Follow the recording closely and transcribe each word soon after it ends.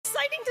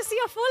exciting to see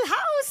a full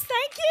house.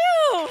 Thank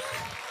you.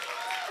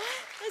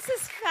 This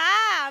is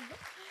fab.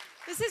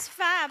 This is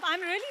fab.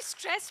 I'm really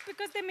stressed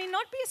because there may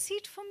not be a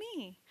seat for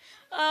me.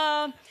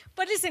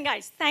 But listen,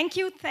 guys, thank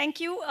you.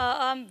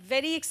 I'm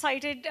very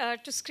excited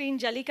to screen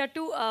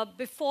Jallikattu.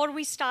 Before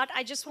we start,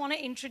 I just want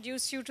to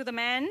introduce you to the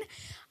man.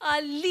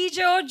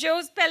 Lijo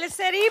Jose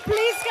Pellissery,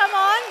 please come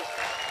on.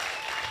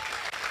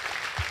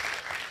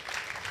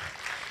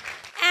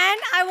 And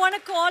I want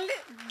to call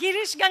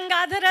Girish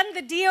Gangadharan,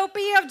 the DOP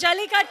of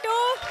Jallikattu,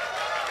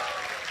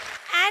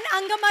 and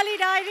Angamali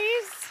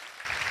Diaries.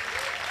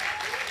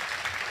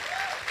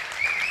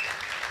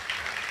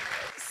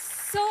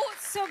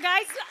 So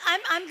guys,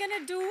 I'm going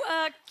to do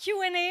a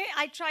Q&A.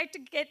 I tried to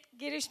get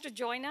Girish to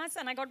join us,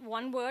 and I got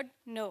one word,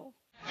 no.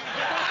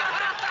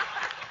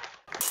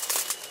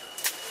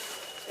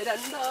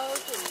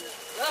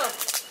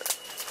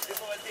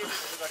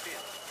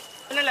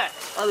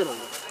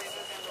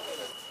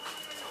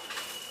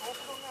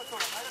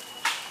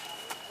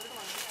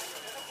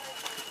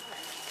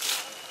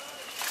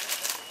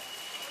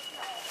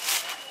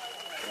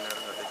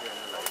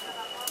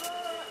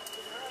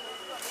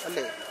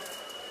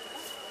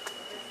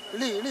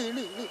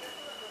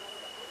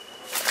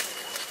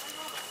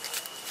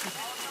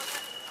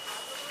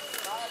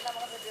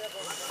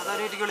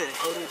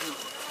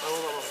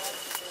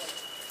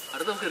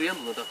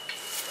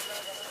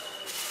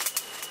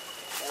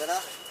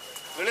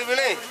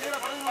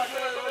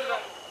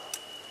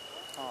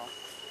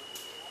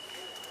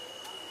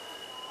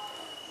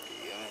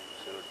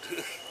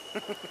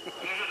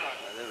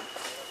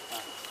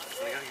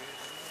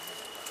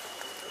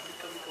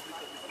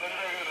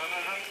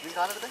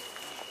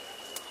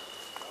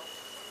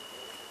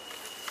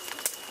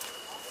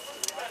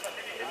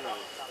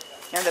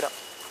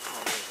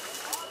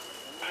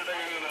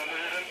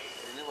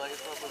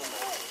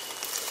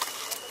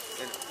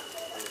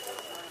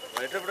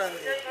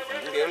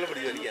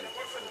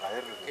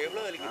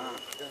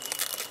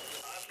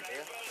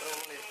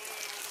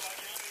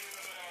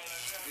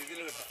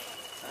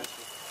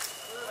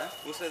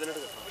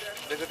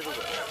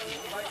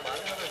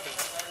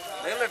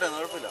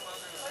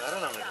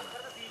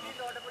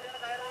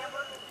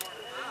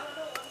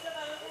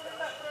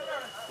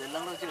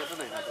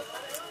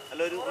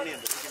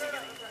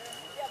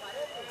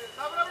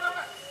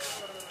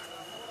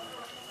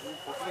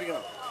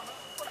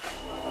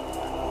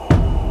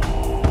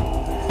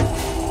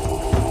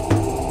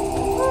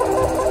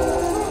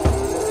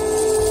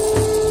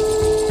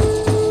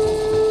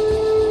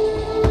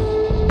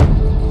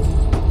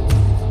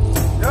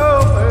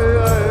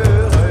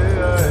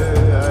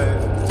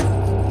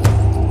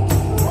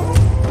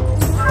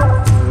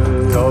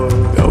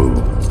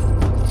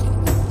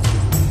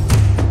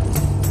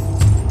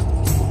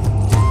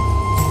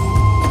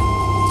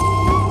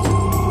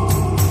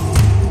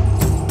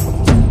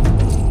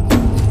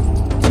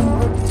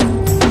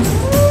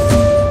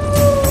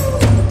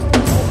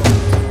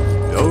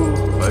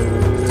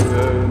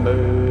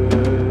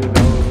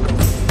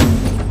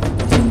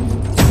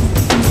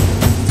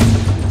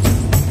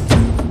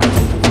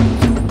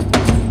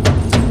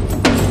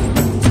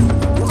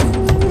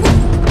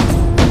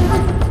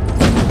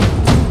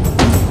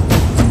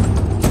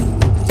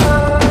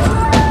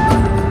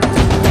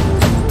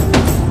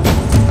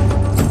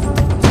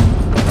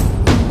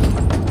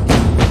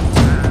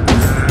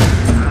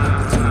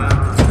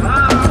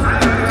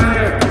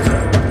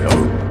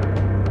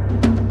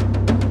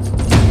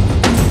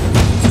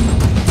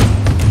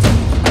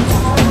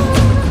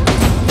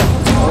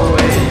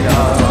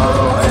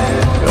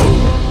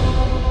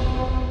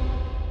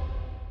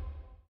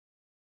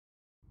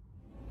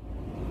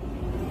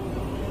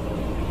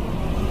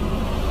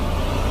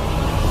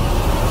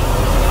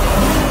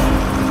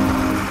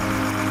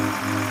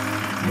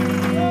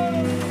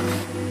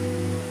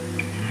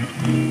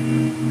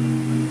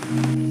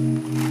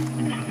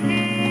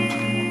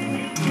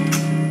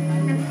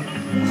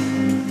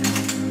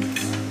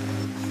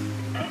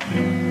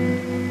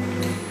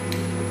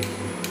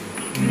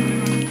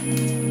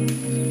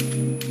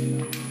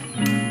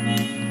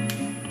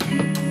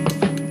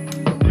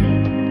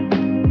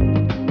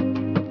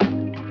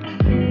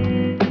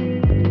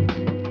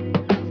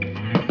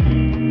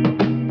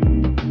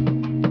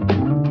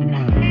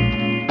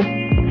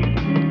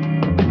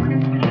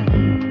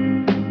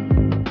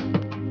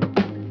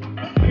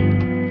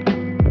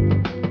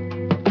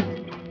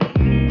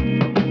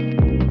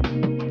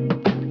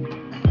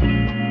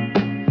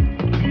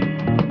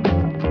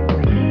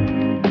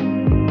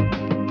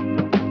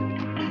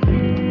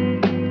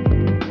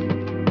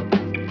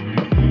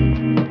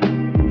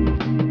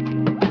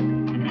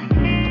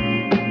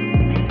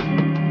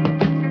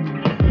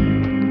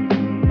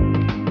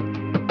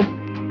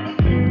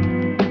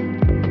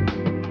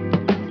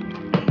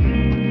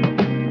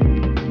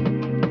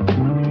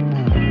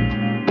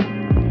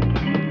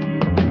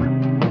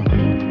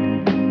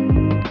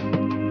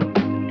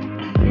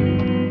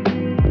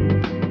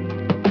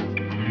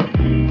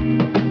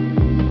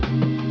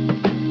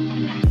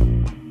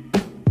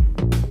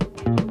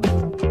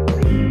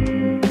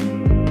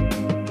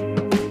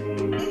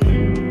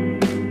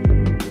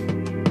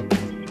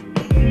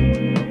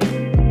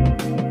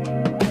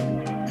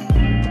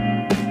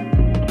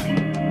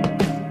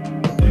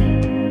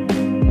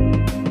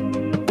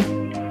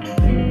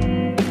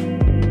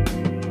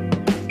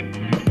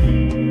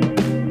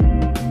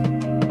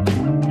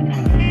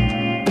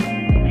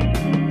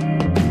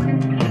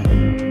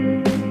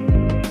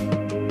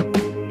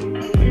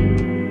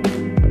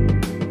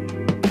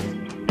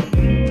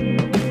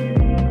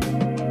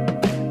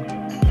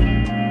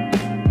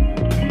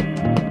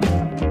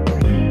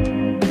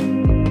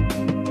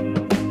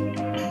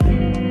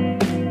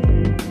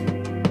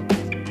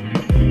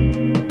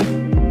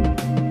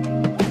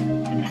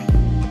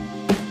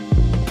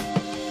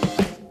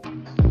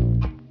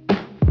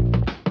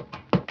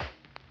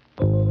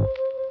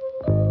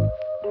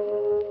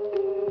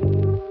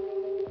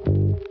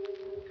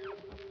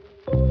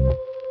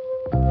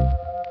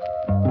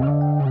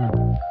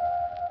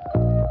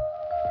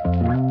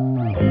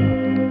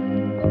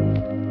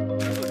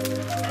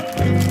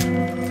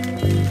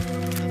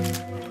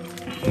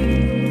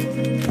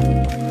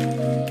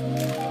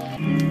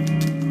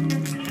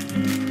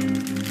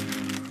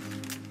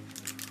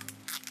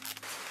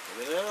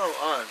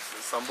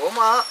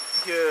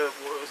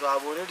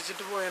 Babu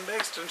അടിച്ചിട്ട് പോയതിന്റെ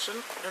extension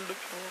രണ്ട്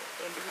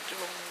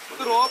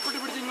rope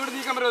പിടിച്ച് ഇങ്ങോട്ട്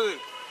നീക്കാൻ പറ്റുന്നത്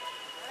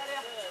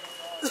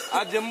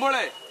ആ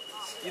ജമ്പോളെ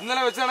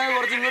ഇന്നലെ വെച്ചാണെങ്കിൽ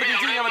കുറച്ച് ഇങ്ങോട്ട്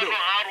തിരിച്ചു നീക്കാൻ പറ്റുമോ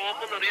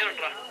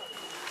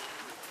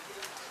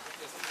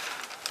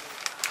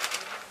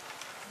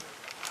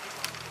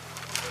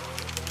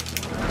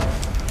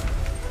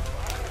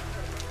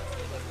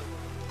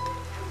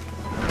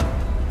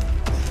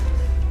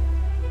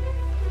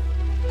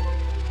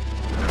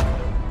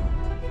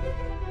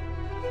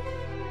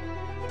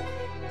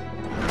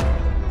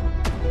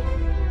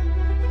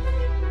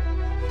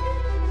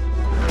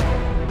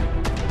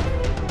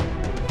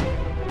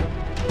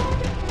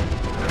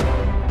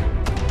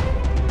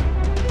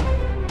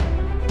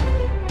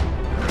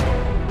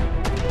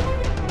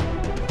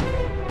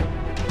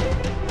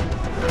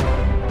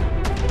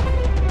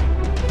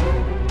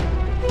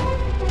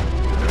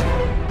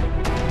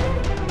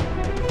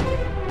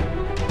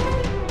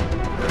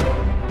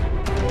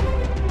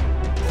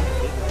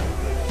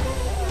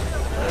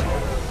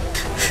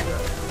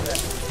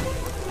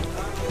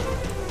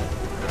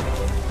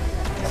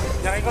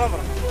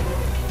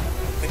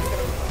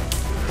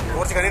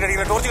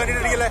ടോർച്ച്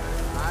കണ്ടിട്ടടിക്കല്ലേ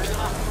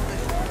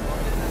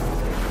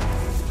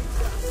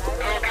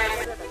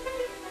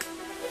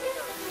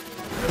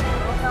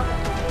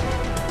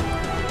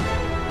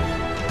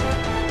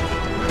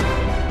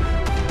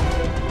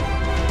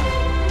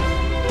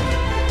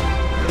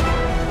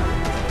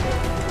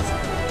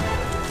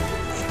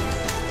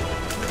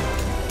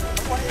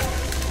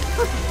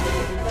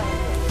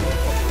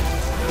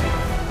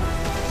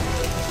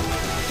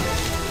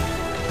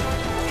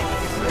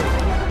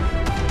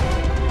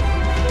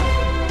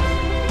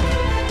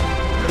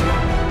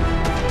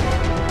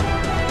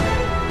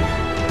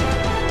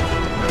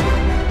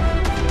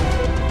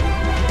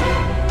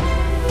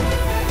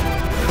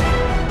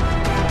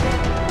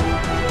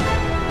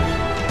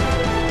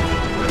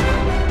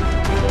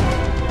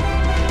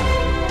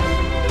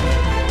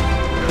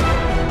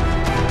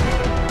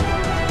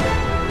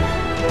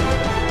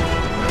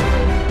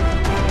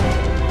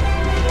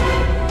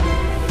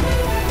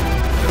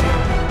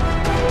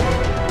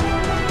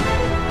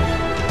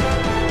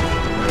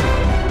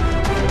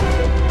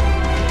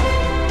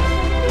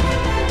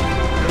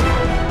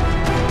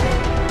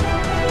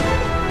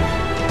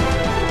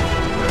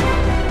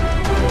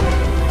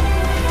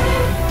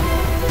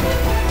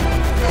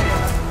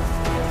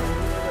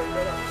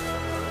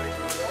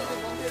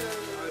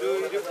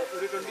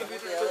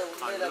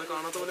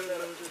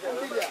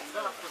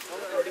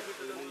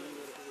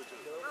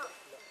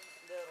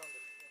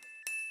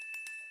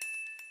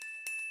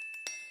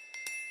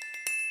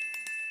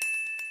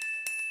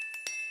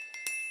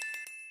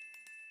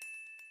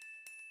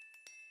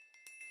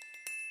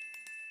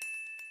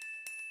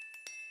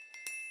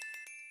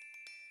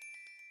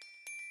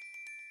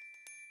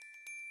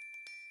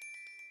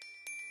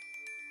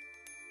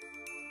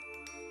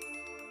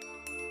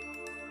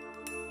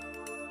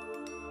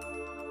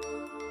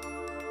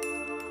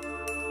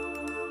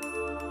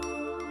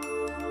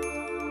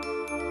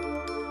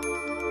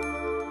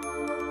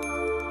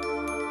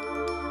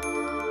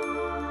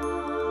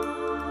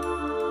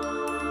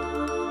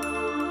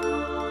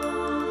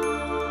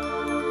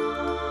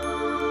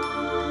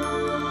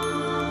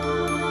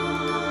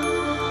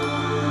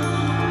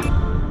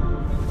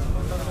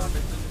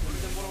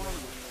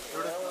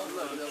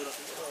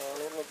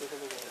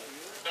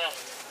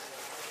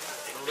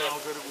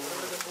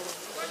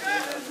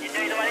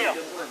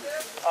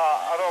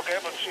അതൊക്കെ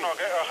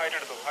പൊസിഷനൊക്കെ ഹൈറ്റ്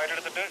എടുത്തു. ഹൈറ്റ്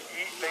എടുത്തിട്ട്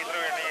ഈ ലേസർ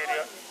വേണ്ട ഏരിയ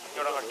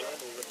ഇവിടെ കടിച്ചു.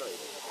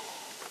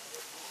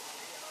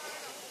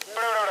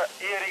 ഇവിടെ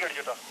ഈ ഏരിയക്ക്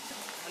അടിച്ചിട്ടോ.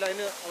 അല്ല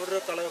അതിന് അവിടെ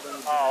ഒരു കളയൊക്കെ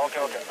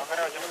ഓക്കെ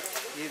അങ്ങനെ വെച്ചു.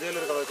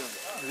 ഇതിലൊരു കളയൊക്കെ ഉണ്ട്.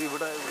 ഇത്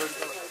ഇവിടെ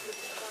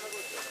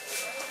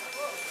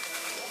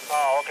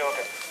ഓക്കെ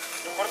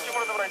കുറച്ചും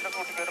കൂടെ ബ്രൈറ്റ്നസ്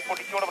കൂട്ടിക്ക്, ഒരു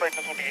പൊടിക്കൂടെ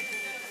ബ്രൈറ്റ്നസ് കൂട്ടിക്ക്.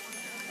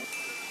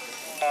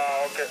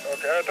 ഓക്കെ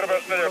എത്ര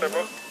പെർസെന്റേജ് ആട്ടെ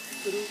ഇപ്പൊ?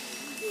 ഒരു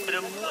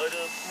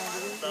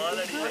 4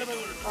 അടി.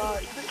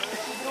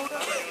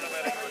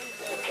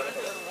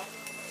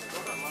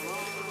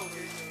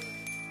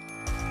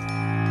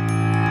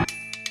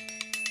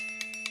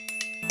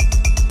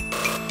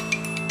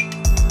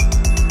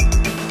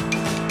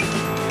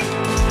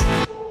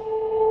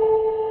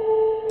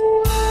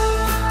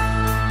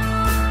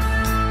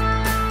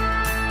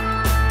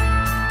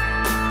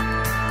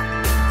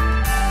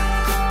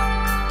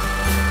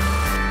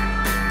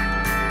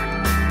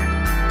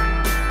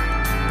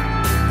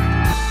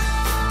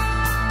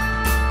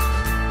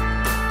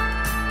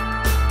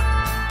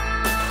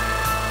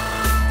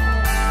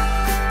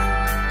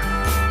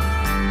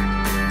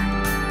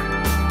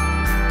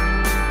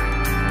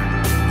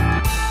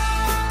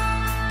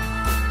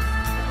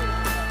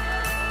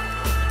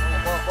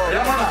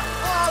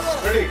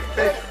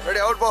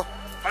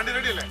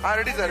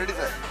 ready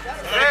sir.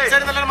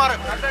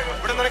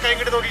 ഇവിടെ നിന്ന് കൈ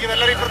കിട്ടി നോക്കിക്കുന്നു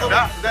എല്ലാവരും ഇപ്പുറത്ത്.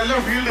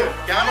 ഇതെല്ലാം ഫീൽഡ്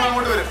ക്യാമറ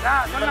അങ്ങോട്ട് വരും.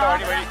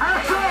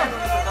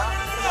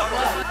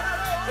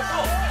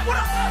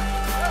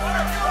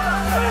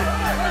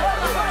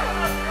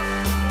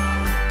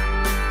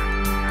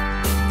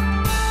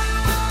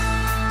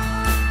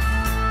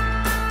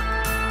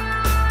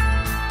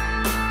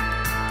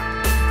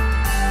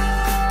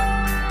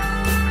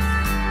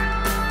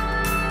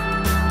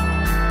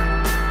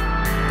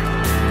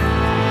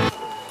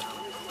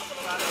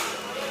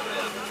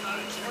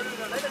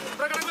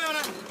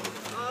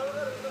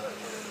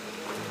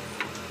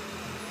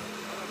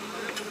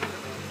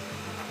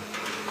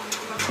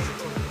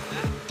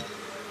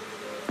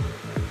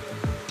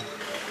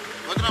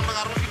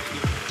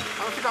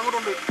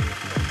 അങ്ങോട്ടുണ്ട്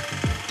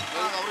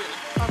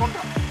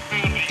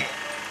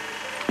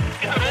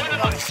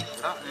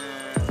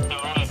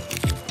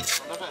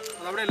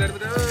അതവിടെ എല്ലാവരും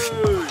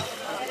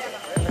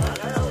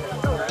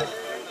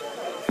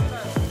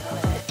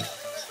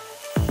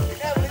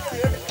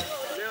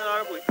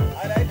പോയി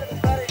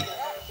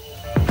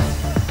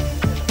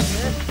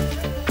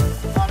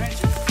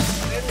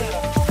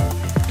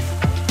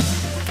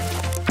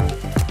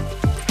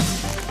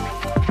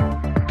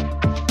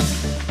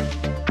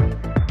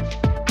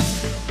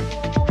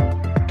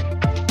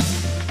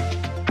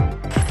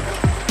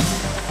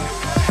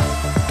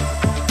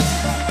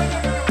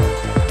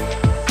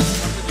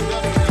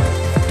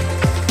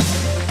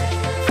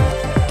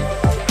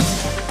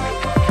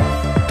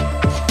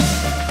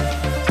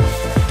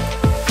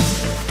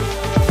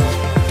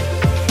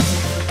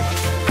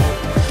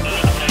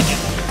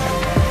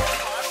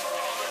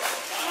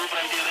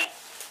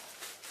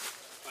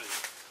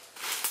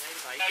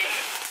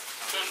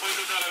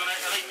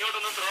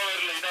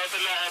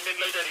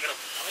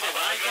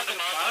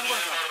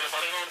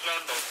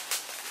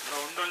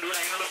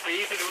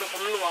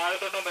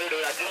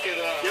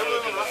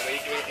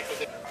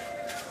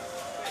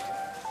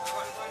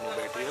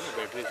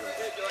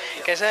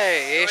कैसा है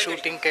ये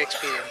शूटिंग का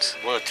एक्सपीरियंस?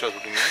 बहुत अच्छा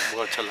शूटिंग है,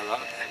 बहुत अच्छा लगा।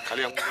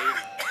 खाली हमको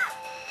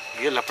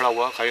ये लफड़ा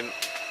हुआ खाली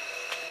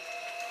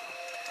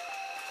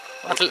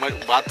मतलब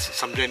बात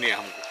समझे नहीं है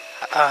हमको।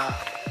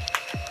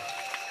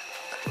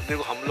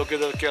 देखो हम लोग के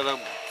इधर क्या था,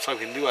 सब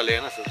हिंदी वाले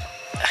हैं ना सर,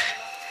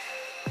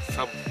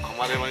 सब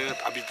हमारे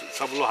अभी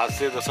सब लोग हाथ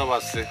से तो सब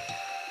हाथ से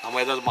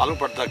हमारे इधर मालूम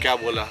पड़ता क्या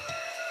बोला।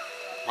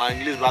 वहाँ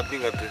इंग्लिश बात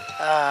नहीं करते,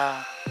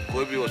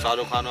 कोई भी हो,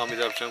 शाहरुख खान हो,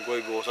 अमिताभ बच्चन, कोई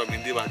भी हो, सब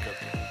हिंदी बात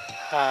करते हैं।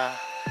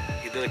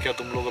 इधर क्या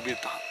तुम लोग अभी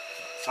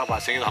सब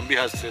हंसेंगे तो हम भी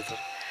हंसते सर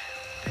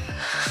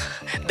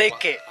देख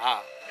के। हाँ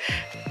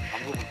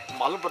हमको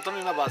मालूम पड़ता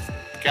नहीं ना बात,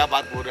 क्या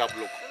बात बोल रहे आप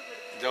लोग।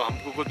 जब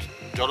हमको कुछ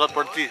जरूरत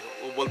पड़ती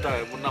वो बोलता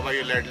है मुन्ना भाई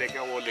ये लाइट लेके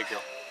आओ, वो लेके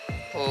आओ,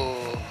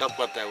 तब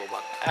करता है वो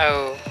बात।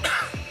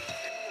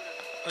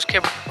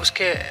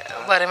 उसके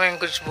बारे में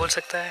कुछ बोल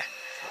सकता है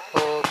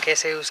वो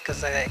कैसे, उसका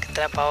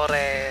कितना पावर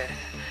है?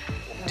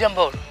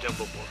 जंबो पोल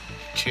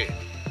 6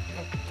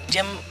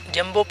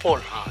 जंबो पोल।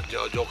 हाँ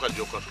जोकर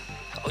 400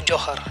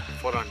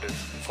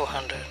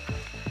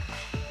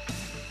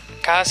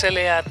 कहाँ से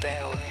ले आते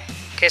हैं वो,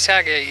 कैसे आ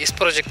गए इस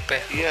प्रोजेक्ट पे?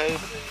 ये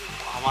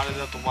हमारे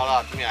इधर तुम्हारा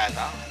आदमी आया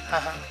था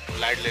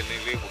लाइट लेने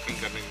के लिए, बुकिंग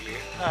करने के लिए।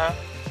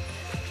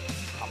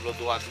 हम लोग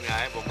 2 आदमी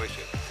आए बम्बई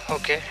से।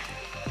 ओके,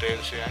 ट्रेन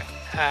से आए।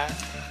 हाँ,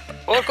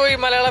 और कोई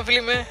मलयालम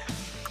फिल्म में?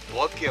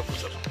 बहुत किया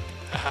सर,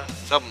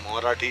 सब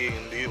मराठी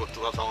हिंदी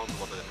थोड़ा साउंड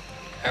बहुत है।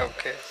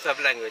 ओके, सब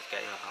लैंग्वेज का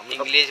है,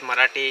 इंग्लिश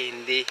मराठी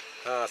हिंदी।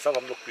 हाँ सब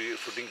हम लोग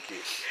शूटिंग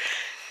किए।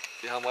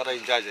 ये हमारा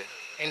इंचार्ज है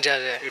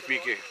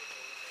पीके।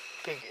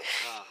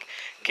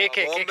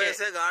 बॉम्बे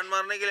से गान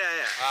मारने के लिए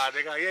आया। हाँ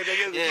देखा, ये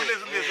देखिए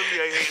सुन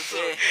लिया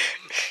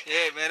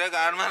ये मेरा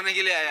गान मारने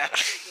के लिए आया।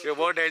 ये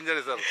बहुत डेंजर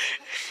है सर।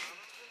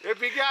 ये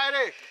पीके आए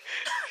रे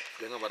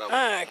देखो बराबर।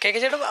 കേക്കെ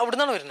ചേട്ടാ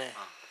അവിടുന്നാണ് വരുന്നത്?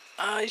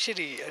 ആ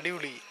ശരി,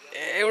 അടിപൊളി.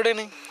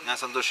 എവിടെയാണ്? ഞാൻ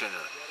സന്തോഷ്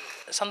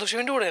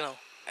സന്തോഷിന്റെ കൂടെയാണോ?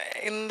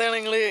 എന്താണ്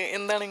നിങ്ങൾ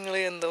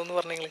എന്താന്ന്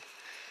പറഞ്ഞെങ്കിൽ?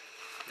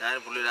 ഞാൻ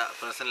പുള്ളിയുടെ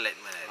പേഴ്സണൽ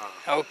ലൈറ്റ്മാൻ ആയിരുന്നു.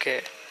 ഓക്കെ,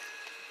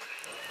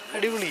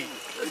 അടിപൊളി.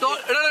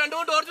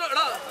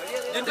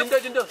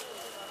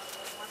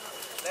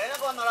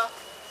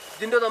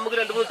 ജിൻഡോ നമുക്ക്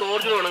 2-3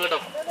 ടോർച്ച് വേണം കേട്ടോ.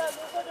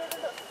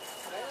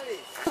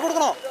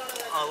 കൊടുക്കണോ?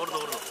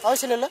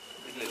 ആവശ്യമില്ലല്ലോ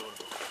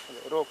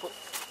റോപ്പ്.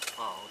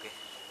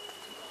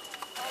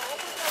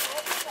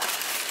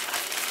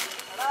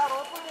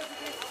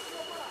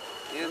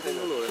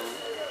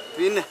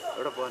 പിന്നെ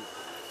എവിടെ പോകാൻ?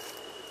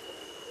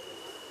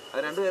 അത്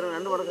രണ്ടുപേരും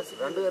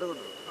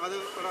കൊണ്ടു. അത്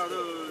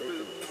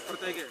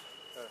ഇപ്പുറത്തേക്ക്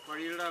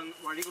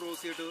വഴി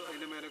ക്രോസ് ചെയ്തിട്ട്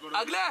അതിന്റെ മേലെ കൂടെ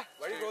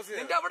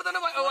അവിടെ തന്നെ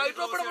വൈറ്റ്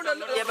ടോപ്പ്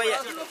ഉണ്ടല്ലോ.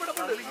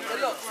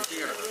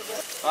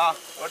 ആ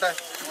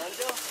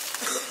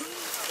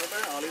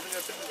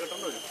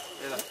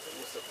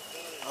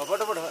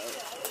ഓട്ടെ പോട്ടെ.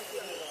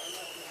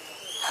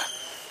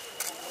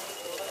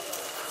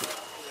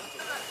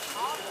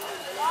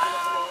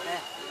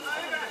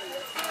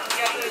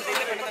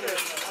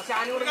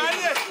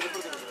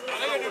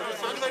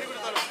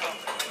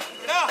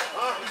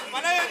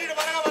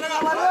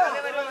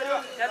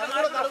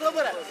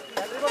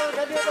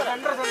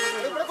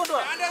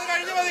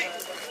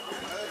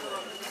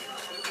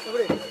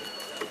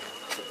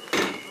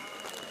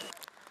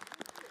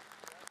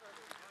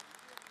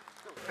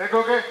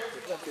 ഓക്കെ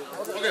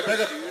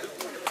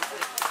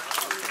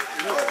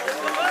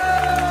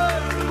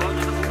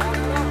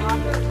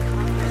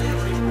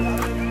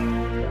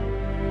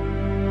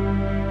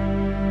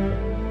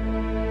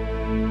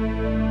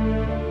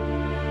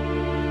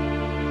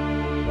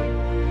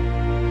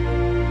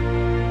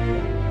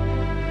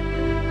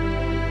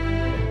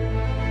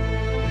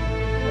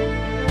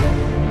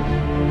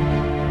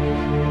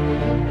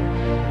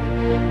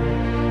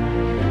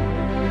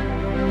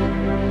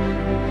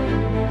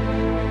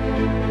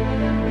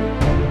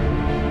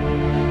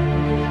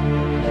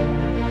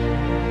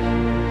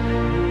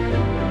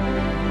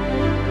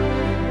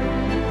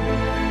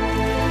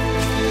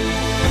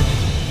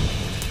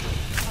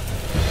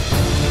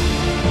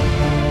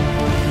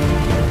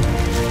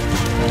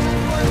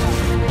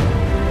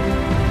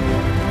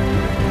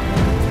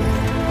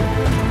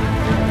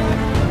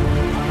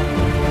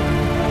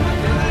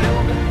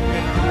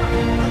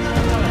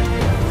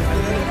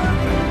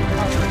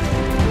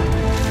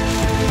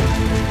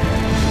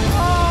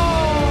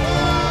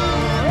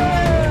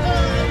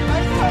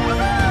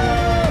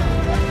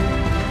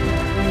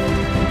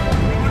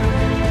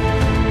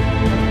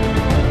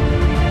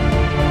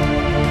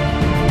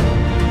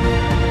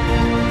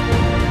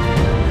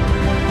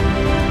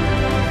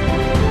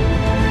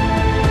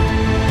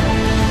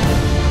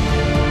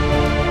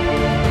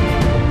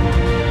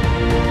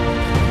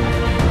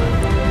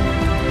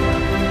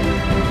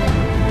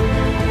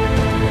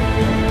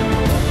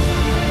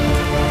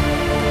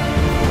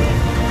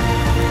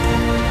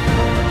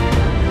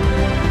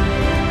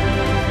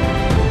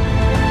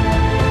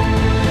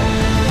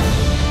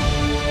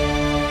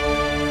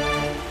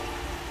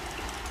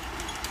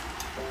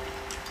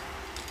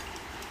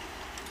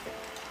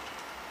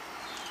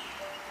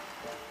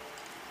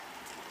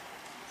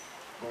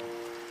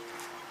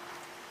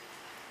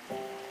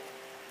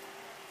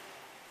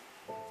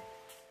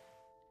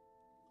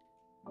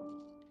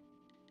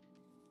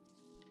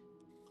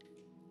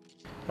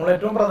നമ്മൾ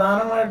ഏറ്റവും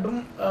പ്രധാനമായിട്ടും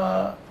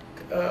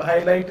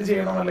ഹൈലൈറ്റ്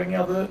ചെയ്യണം, അല്ലെങ്കിൽ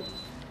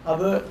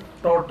അത്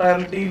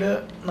ടോട്ടാലിറ്റിയിൽ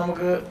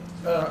നമുക്ക്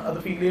അത്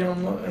ഫീൽ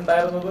ചെയ്യണമെന്ന്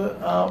ഉണ്ടായിരുന്നത്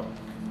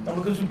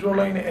നമുക്ക്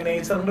ചുറ്റുമുള്ള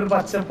നേച്ചറിന്റെ ഒരു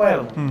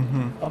പച്ചപ്പായിരുന്നു.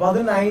 അപ്പൊ അത്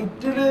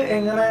നൈറ്റില്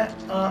എങ്ങനെ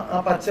ആ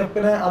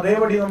പച്ചപ്പിനെ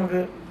അതേപടി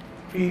നമുക്ക്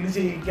ഫീൽ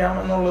ചെയ്യിക്കാം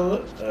എന്നുള്ളത്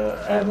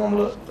ആയിരുന്നു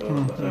നമ്മൾ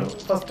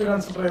ഫസ്റ്റ്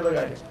കൺസിഡർ ചെയ്ത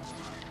കാര്യം.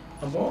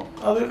 അപ്പോൾ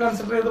അത്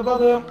കൺസിഡർ ചെയ്തപ്പോൾ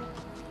അത്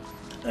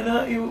അതിന്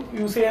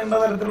യൂസ് ചെയ്യേണ്ട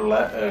തരത്തിലുള്ള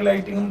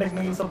ലൈറ്റിങ്ങും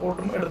ടെക്നിക്കൽ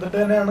സപ്പോർട്ടും എടുത്തിട്ട്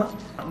തന്നെയാണ്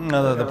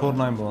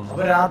പൂർണ്ണമായും പോകുന്നത്.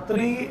 അപ്പൊ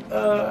രാത്രി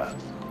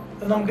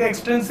നമുക്ക്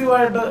എക്സ്റ്റെൻസീവ്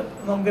ആയിട്ട്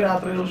നമുക്ക്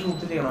രാത്രികൾ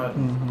ഷൂട്ട്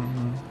ചെയ്യണമായിരുന്നു.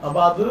 അപ്പൊ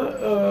അത്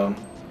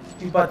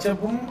ഈ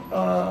പച്ചപ്പും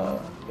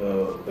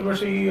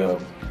ഒരുപക്ഷെ ഈ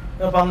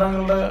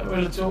പന്തങ്ങളുടെ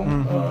വെളിച്ചവും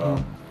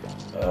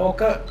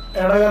ഒക്കെ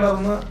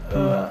ഇടകലർന്ന്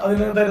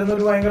അതിന് തരുന്ന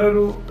ഒരു ഭയങ്കര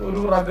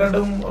ഒരു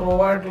റഗഡും റോ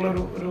ആയിട്ടുള്ള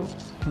ഒരു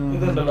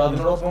ഇതുണ്ടല്ലോ,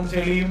 അതിനോടൊപ്പം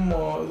ചെളിയും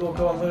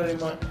ഇതുമൊക്കെ വന്നു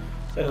കഴിയുമ്പോൾ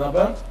തരുന്നത്.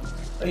 അപ്പം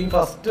ഈ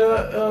ഫസ്റ്റ്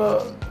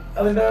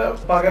അതിന്റെ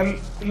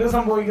പകലില്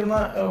സംഭവിക്കുന്ന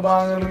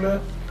ഭാഗങ്ങളിൽ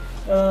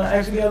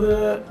ആക്ച്വലി അത്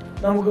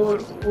നമുക്ക്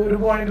ഒരു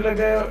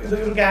പോയിന്റിലൊക്കെ ഇത്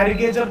ഒരു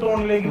കാരിക്കേച്ചർ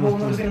ടോണിലേക്ക്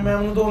പോകുന്ന ഒരു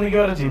സിനിമയാണെന്ന്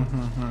തോന്നിക്കുക വരെ ചെയ്യും.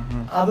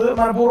 അത്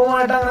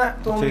മനഃപൂർവ്വമായിട്ട് അങ്ങനെ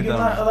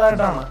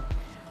തോന്നിക്കുന്നതായിട്ടാണ്.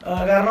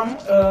 കാരണം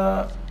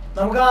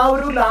നമുക്ക് ആ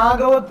ഒരു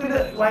ലാഘവത്തില്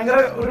ഭയങ്കര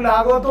ഒരു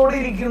ലാഘവത്തോടെ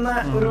ഇരിക്കുന്ന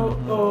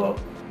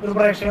ഒരു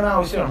പ്രേക്ഷകന്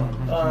ആവശ്യമാണ്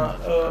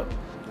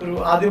ഒരു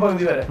ആദ്യ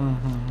പകുതി വരെ.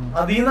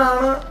 അതിൽ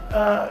നിന്നാണ്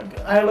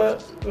അയാള്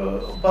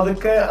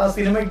പതുക്കെ ആ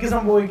സിനിമയ്ക്ക്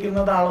സംഭവിക്കുന്ന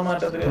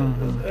താളമാറ്റത്തില്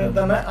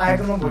തന്നെ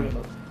അയാൾക്ക്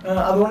സംഭവിക്കുന്നത്.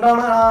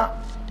 അതുകൊണ്ടാണ് ആ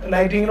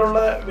ലൈറ്റിങ്ങിലുള്ള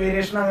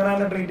വേരിയേഷൻ അങ്ങനെ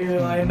തന്നെ ട്രീറ്റ്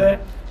ചെയ്തത്. അതിന്റെ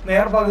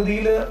നേർ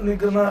പകുതിയിൽ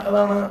നിൽക്കുന്ന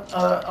അതാണ്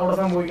അവിടെ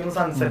സംഭവിക്കുന്ന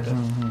സൺസെറ്റ്.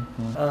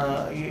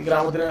 ഈ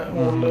ഗ്രാമത്തിന്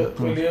മുകളില്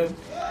വലിയ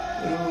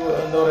ഒരു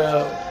എന്താ പറയാ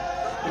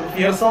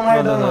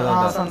ഫിയർസമായിട്ടാണ്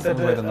ആ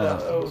സൺസെറ്റ്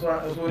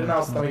സൂര്യൻ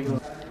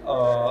അസ്തമിക്കുന്നത്.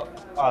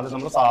 അത്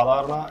നമ്മൾ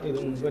സാധാരണ ഇത്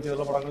മുമ്പ്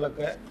ചെയ്തുള്ള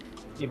പടങ്ങളിലൊക്കെ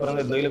ഈ പറഞ്ഞ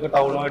എന്തെങ്കിലുമൊക്കെ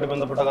ടൗണുമായിട്ട്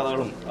ബന്ധപ്പെട്ട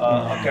കഥകളും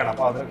ഒക്കെയാണ്.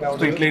 അപ്പൊ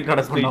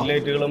അതിനൊക്കെ സ്ട്രീറ്റ്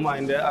ലൈറ്റുകളും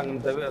അതിന്റെ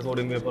അങ്ങനത്തെ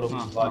സോഡിയം പേപ്പറും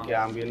ബാക്കി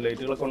ആംബിയൻ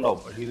ലൈറ്റുകളൊക്കെ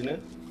ഉണ്ടാവും. പക്ഷെ ഇതിന്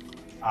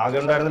ആകെ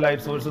ഉണ്ടായിരുന്ന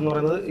ലൈറ്റ് സോഴ്സ് എന്ന്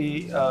പറയുന്നത് ഈ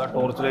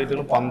ടോർച്ച്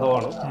ലൈറ്റുകളും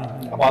പന്തമാണ്.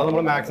 അപ്പൊ അത്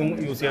നമ്മൾ മാക്സിമം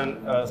യൂസ് ചെയ്യാൻ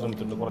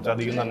ശ്രമിച്ചിട്ടുണ്ട്,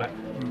 കുറച്ചധികം തന്നെ.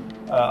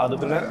 അത്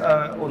പിന്നെ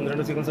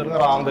 1-2 സീക്വൻസ്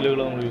എടുക്കുന്ന റാന്തലുകൾ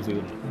നമ്മൾ യൂസ്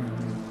ചെയ്തിട്ടുണ്ട്.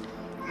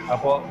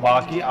 അപ്പോൾ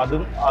ബാക്കി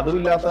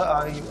അതുമില്ലാത്ത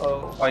ഈ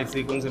ഫൈറ്റ്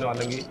സീക്വൻസിനോ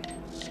അല്ലെങ്കിൽ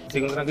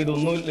സീക്വൻസിനൊക്കെ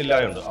ഇതൊന്നും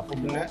ഇല്ലായുണ്ട്. അപ്പോൾ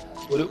പിന്നെ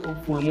ഒരു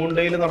ഫുൾ മൂൺ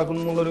ഡേയിൽ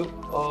നടക്കുന്നു എന്നുള്ളൊരു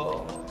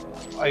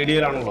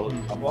ഐഡിയയിലാണുള്ളത്.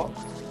 അപ്പോൾ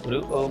ഒരു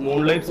മൂൺ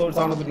ലൈറ്റ് സോഴ്സ്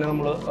ആണ് പിന്നെ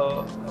നമ്മൾ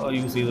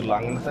യൂസ് ചെയ്തിട്ടുള്ളത്.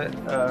 അങ്ങനത്തെ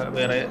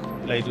വേറെ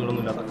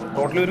ലൈറ്റുകളൊന്നും ഇല്ലാത്ത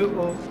ടോട്ടലി ഒരു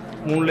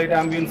മൂൺ ലൈറ്റ്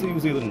ആംബിയൻസ്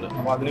യൂസ് ചെയ്തിട്ടുണ്ട്.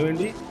 അപ്പോൾ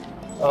അതിനുവേണ്ടി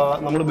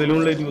നമ്മൾ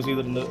ബലൂൺ ലൈറ്റ് യൂസ്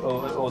ചെയ്തിട്ടുണ്ട്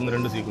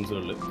 1-2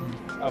 സീക്വൻസുകളിൽ.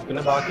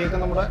 പിന്നെ ബാക്കിയൊക്കെ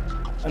നമ്മുടെ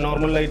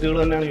നോർമൽ ലൈറ്റുകൾ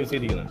തന്നെയാണ് യൂസ്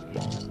ചെയ്തിരിക്കുന്നത്.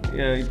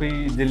 ഇപ്പൊ ഈ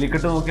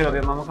ജല്ലിക്കെട്ട് നോക്കിയാൽ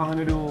അറിയാം, നമുക്ക്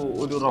അങ്ങനെ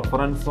ഒരു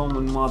റെഫറൻസോ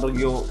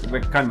മുൻമാതൃകയോ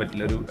വെക്കാൻ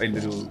പറ്റില്ല. അതിൻ്റെ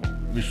ഒരു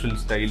വിഷ്വൽ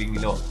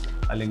സ്റ്റൈലിങ്ങിലോ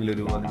അല്ലെങ്കിൽ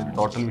അതിൻ്റെ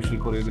ടോട്ടൽ വിഷ്വൽ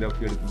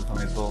കൊറിയോഗ്രാഫി എടുക്കുന്ന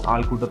സമയത്തോ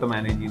ആൾക്കൂട്ടത്തെ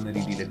മാനേജ് ചെയ്യുന്ന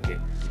രീതിയിലൊക്കെ.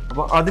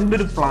 അപ്പോൾ അതിൻ്റെ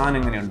ഒരു പ്ലാൻ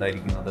എങ്ങനെയാണ്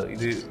ഉണ്ടായിരിക്കുന്നത്?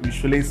 ഇത്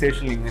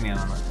വിഷ്വലൈസേഷൻ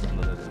എങ്ങനെയാണ്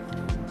എന്നുള്ളത്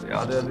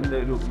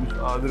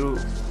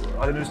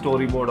അതിനൊരു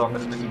സ്റ്റോറി ബോർഡോ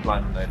അങ്ങനെ എന്തെങ്കിലും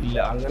പ്ലാൻ ഉണ്ടായില്ല?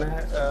 അങ്ങനെ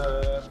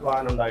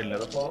പ്ലാൻ ഉണ്ടായില്ല.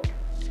 അതിപ്പോൾ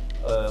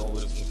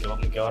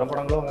മിക്കവാറും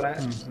പടങ്ങളും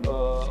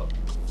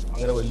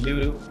അങ്ങനെ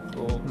വലിയൊരു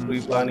പ്രീ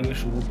പ്ലാനിങ്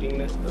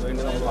ഷൂട്ടിങ്ങിന്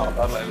വേണ്ടി നമ്മൾ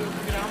നടത്താറില്ലായിരുന്നു.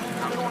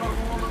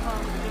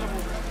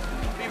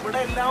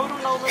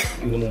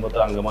 ഇതിന് മുമ്പത്തെ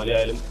അങ്കമാലി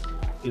ആയാലും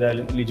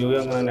ഇതായാലും ലിജോയും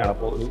അങ്ങനെ തന്നെയാണ്.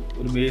 അപ്പോൾ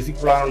ഒരു ബേസിക്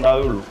പ്ലാൻ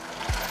ഉണ്ടാവുകയുള്ളൂ.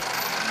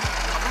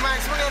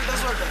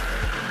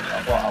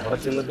 അപ്പോൾ അവിടെ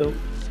ചെന്നിട്ട്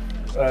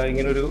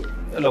ഇങ്ങനൊരു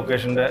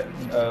ലൊക്കേഷൻ്റെ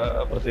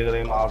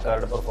പ്രത്യേകതയും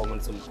ആൾക്കാരുടെ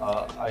പെർഫോമൻസും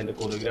അതിൻ്റെ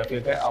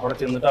കൊറിയോഗ്രാഫിയൊക്കെ അവിടെ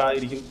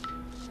ചെന്നിട്ടായിരിക്കും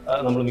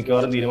നമ്മൾ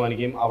മിക്കവാറും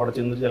തീരുമാനിക്കുകയും അവിടെ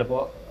ചെന്നിട്ട്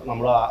ചിലപ്പോൾ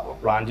നമ്മൾ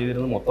പ്ലാൻ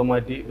ചെയ്തിരുന്നത് മൊത്തം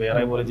മാറ്റി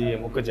വേറെ പോലെ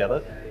ചെയ്യുകയും ഒക്കെ ചെയ്ത്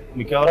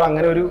മിക്കവാറും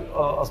അങ്ങനെ ഒരു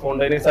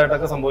സ്പോണ്ടേനിയസ്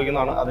ആയിട്ടൊക്കെ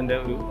സംഭവിക്കുന്നതാണ് അതിൻ്റെ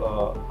ഒരു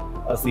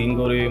സീൻ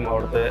കൊറിയോയും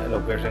അവിടുത്തെ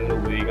ലൊക്കേഷനുകൾ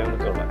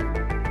ഉപയോഗിക്കാനൊക്കെ ഉള്ളത്.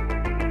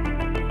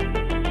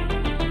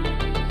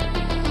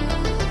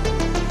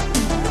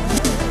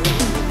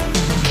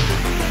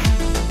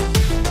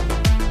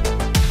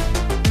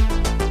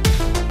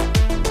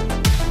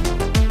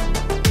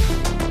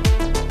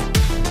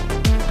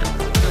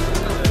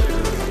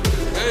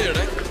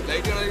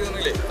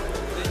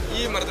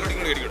 ഈ മരത്തിനോട്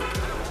ഇങ്ങനെ കെട്ടിക്കിടും.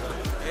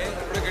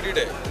 ഇവിടെ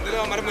കെട്ടിയിട്ടേ എന്തായാലും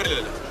ആ മരം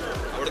വരില്ലല്ലോ.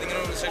 അവിടെ ഇങ്ങനെ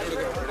സൈഡ്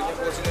കൊടുക്കാം.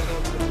 കുറച്ച്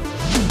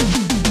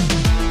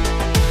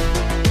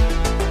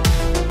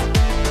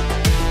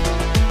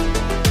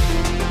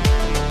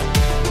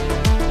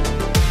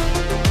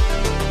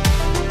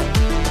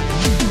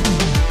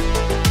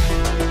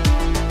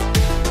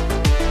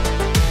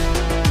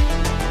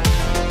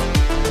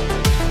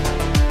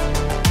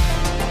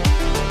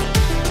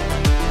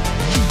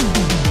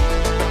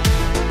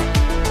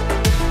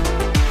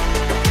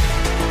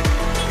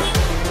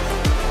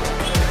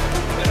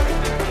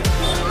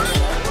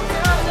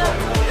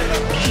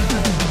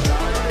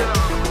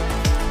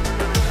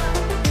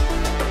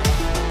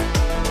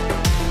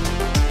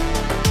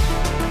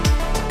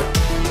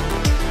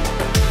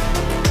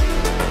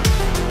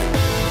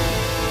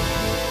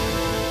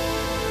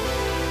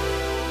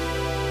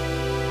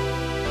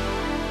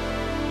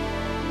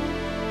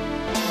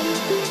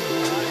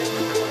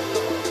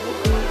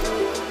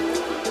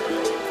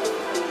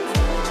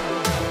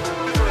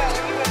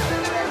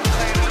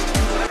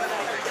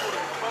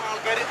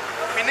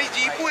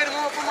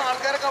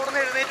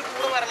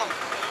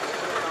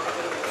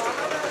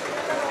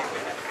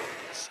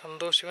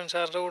ശിവൻ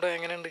സാറിൻ്റെ കൂടെ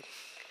എങ്ങനെയുണ്ട്?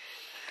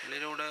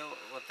 പുള്ളിയുടെ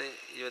കൂടെ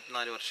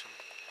 24 വർഷം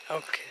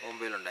ഓക്കെ,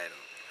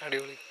 മുംബൈയിലുണ്ടായിരുന്നു.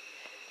 അടിപൊളി.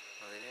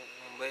 അതിന്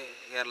മുമ്പേ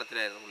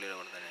കേരളത്തിലായിരുന്നു പുള്ളിയുടെ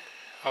കൂടെ തന്നെ.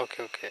 ഓക്കെ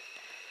ഓക്കെ,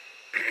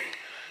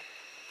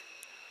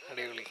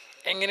 അടിപൊളി.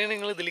 എങ്ങനെയാണ്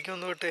നിങ്ങൾ ഇതിലേക്ക്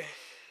വന്നു വിട്ടേ?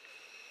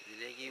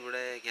 ഇതിലേക്ക്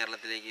ഇവിടെ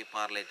കേരളത്തിലേക്ക്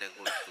പാർലൈറ്റൊക്കെ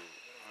കൊടുത്തു,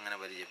 അങ്ങനെ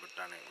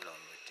പരിചയപ്പെട്ടാണ് ഇവിടെ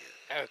വന്ന് പറ്റിയത്.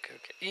 Okay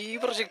okay. ഈ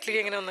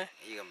പ്രൊജക്റ്റിലേക്ക് എങ്ങനെ വന്നേ?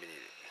 ഈ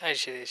കമ്പനിയിൽ.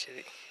 ശരി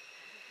ശരി.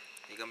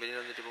 ഈ കമ്പനിയിൽ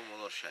വന്നിട്ട് ഇപ്പോൾ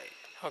 3 വർഷമായി.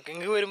 ഓക്കെ,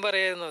 നിങ്ങൾക്ക് വരുമ്പോൾ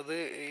അറിയാമായിരുന്നു അത്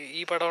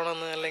ഈ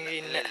പടമാണെന്ന് അല്ലെങ്കിൽ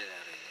ഇന്ന?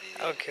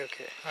 ഓക്കെ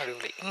ഓക്കെ,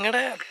 അടിപൊളി.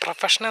 നിങ്ങളുടെ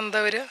പ്രൊഫഷൻ എന്താ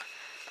വരിക?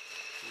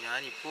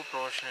 ഞാനിപ്പോൾ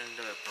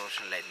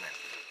പ്രൊഫഷൻ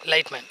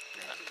ലൈറ്റ്മാൻ.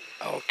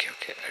 ഓക്കെ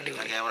ഓക്കെ,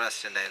 അടിപൊളി. ക്യാമറ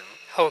അസിസ്റ്റന്റ് ആയിരുന്നു.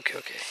 Okay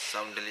okay.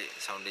 സൗണ്ട്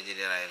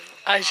എഞ്ചിനീയർ ആയിരുന്നു.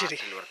 ശരി,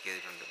 വർക്ക്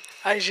ചെയ്തിട്ടുണ്ട്.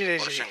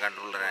 ശരി,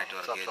 കൺട്രോളറായിട്ട്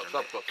വർക്ക് ചെയ്തിട്ടുണ്ട്.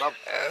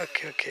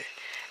 Okay okay.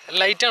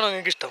 ലൈറ്റാണോ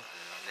നിങ്ങൾക്ക് ഇഷ്ടം?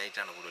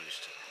 ലൈറ്റാണ് കൂടുതൽ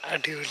ഇഷ്ടം.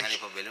 അടിപൊളി.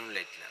 ഞാനിപ്പോൾ ബലൂൺ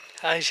ലൈറ്റിലാണ്.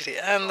 ശരി.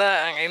 അതെന്താ,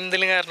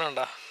 എന്തെങ്കിലും കാരണം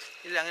ഉണ്ടോ?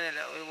 ഇല്ല,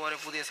 അങ്ങനെയല്ല. ഒരുപോലെ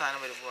പുതിയ സാധനം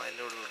വരുമ്പോൾ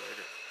അതിൻ്റെ കൂടെ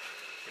ഒരു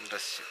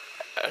ഇൻട്രസ്റ്റ്.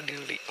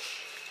 അടിപൊളി.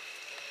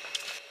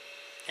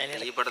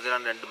 ഈ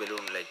പടത്തിലാണ് 2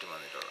 ബലൂൺ ലൈറ്റും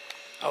വന്നിട്ടുള്ളത്.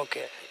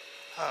 ഓക്കെ.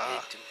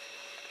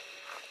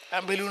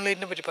 ബലൂൺ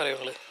ലൈറ്റിനെ പറ്റി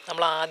പറയുള്ളൂ.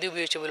 നമ്മൾ ആദ്യം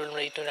ഉപയോഗിച്ച ബലൂൺ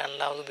ലൈറ്റും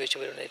രണ്ടാമത് ഉപയോഗിച്ച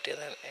ബലൂൺ ലൈറ്റ്,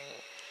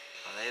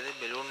 അതായത്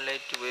ബലൂൺ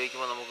ലൈറ്റ്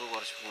ഉപയോഗിക്കുമ്പോൾ നമുക്ക്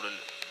കുറച്ച് കൂടുതൽ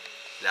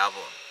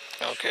ലാഭമാണ്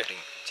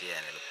ഷൂട്ടിങ്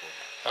ചെയ്യാൻ എളുപ്പം.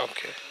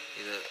 ഓക്കെ.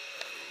 ഇത്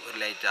ഒരു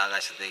ലൈറ്റ്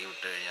ആകാശത്തേക്ക്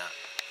വിട്ട് കഴിഞ്ഞാൽ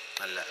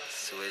നല്ല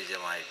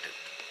സുപരിചിതമായിട്ട്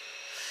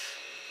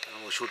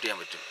നമുക്ക് ഷൂട്ട് ചെയ്യാൻ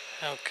പറ്റും.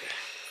 ഓക്കെ.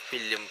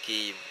 ഫില്ലും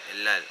കീയും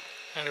എല്ലാം.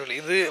 അടിപൊളി.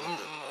 ഇത്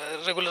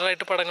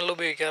റെഗുലറായിട്ട് പടങ്ങളിൽ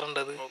ഉപയോഗിക്കാറുണ്ട്?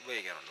 അത്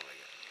ഉപയോഗിക്കാറുണ്ട്.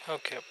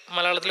 ഓക്കെ.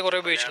 മലയാളത്തിൽ കുറേ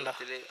ഉപയോഗിച്ചിട്ടുണ്ടോ?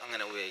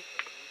 അങ്ങനെ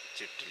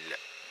ഉപയോഗിച്ചിട്ടില്ല.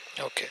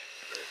 ഓക്കെ.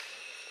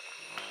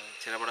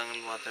 ചില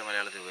പടങ്ങളിൽ മാത്രമേ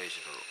മലയാളത്തിൽ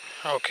ഉപയോഗിച്ചിട്ടുള്ളൂ.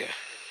 ഓക്കെ.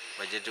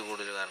 ബഡ്ജറ്റ്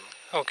കൂടുതൽ കാരണം.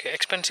 ഓക്കെ.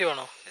 എക്സ്പെൻസീവ്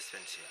ആണോ?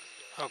 എക്സ്പെൻസീവ് ആണ്.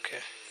 ഓക്കെ.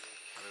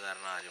 അത്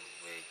കാരണം ആരും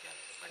ഉപയോഗിക്കാൻ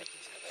പഠിക്കും.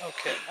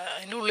 ഓക്കെ.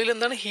 അതിൻ്റെ ഉള്ളിൽ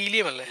എന്താണ്,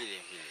 ഹീലിയം അല്ലേ?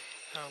 ഹീലിയം.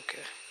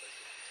 ഓക്കെ.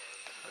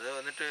 അത്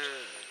വന്നിട്ട്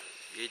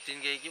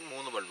 18K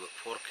 3 ബൾബ്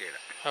 4K.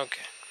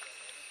 ഓക്കെ.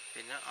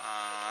 പിന്നെ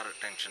 6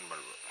 ടെൻഷൻ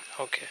ബൾബ്.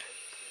 ഓക്കെ.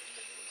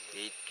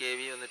 8KB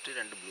വന്നിട്ട്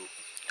 2 ബ്ലൂ.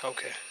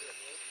 ഓക്കെ.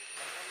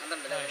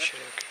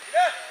 ശരി. ഓക്കെ.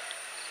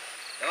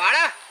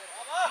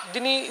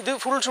 ഇതിന് ഇത്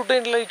ഫുൾ ഷൂട്ട്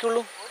കഴിഞ്ഞിട്ടില്ല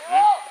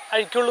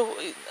അഴിക്കുള്ളൂ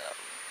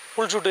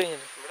ഫുൾ ഷൂട്ട്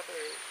കഴിഞ്ഞിട്ട്?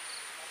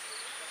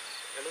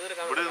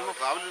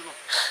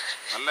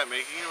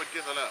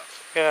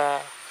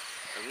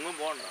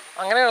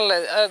 അങ്ങനെയാണല്ലേ?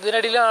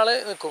 ഇതിനടിയിൽ ആള്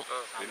നിൽക്കും.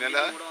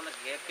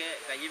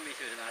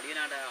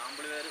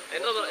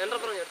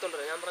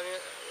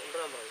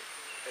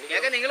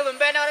 നിങ്ങൾ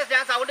മുമ്പേ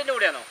ഞാൻ സൗണ്ടിന്റെ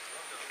കൂടെയാണോ?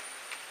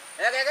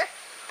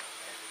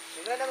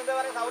 നിങ്ങൾ എന്നെ മുമ്പേ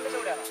പറഞ്ഞ സൗണ്ടിന്റെ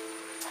കൂടെയാണോ?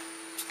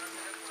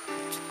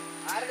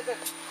 ആരെടുത്ത്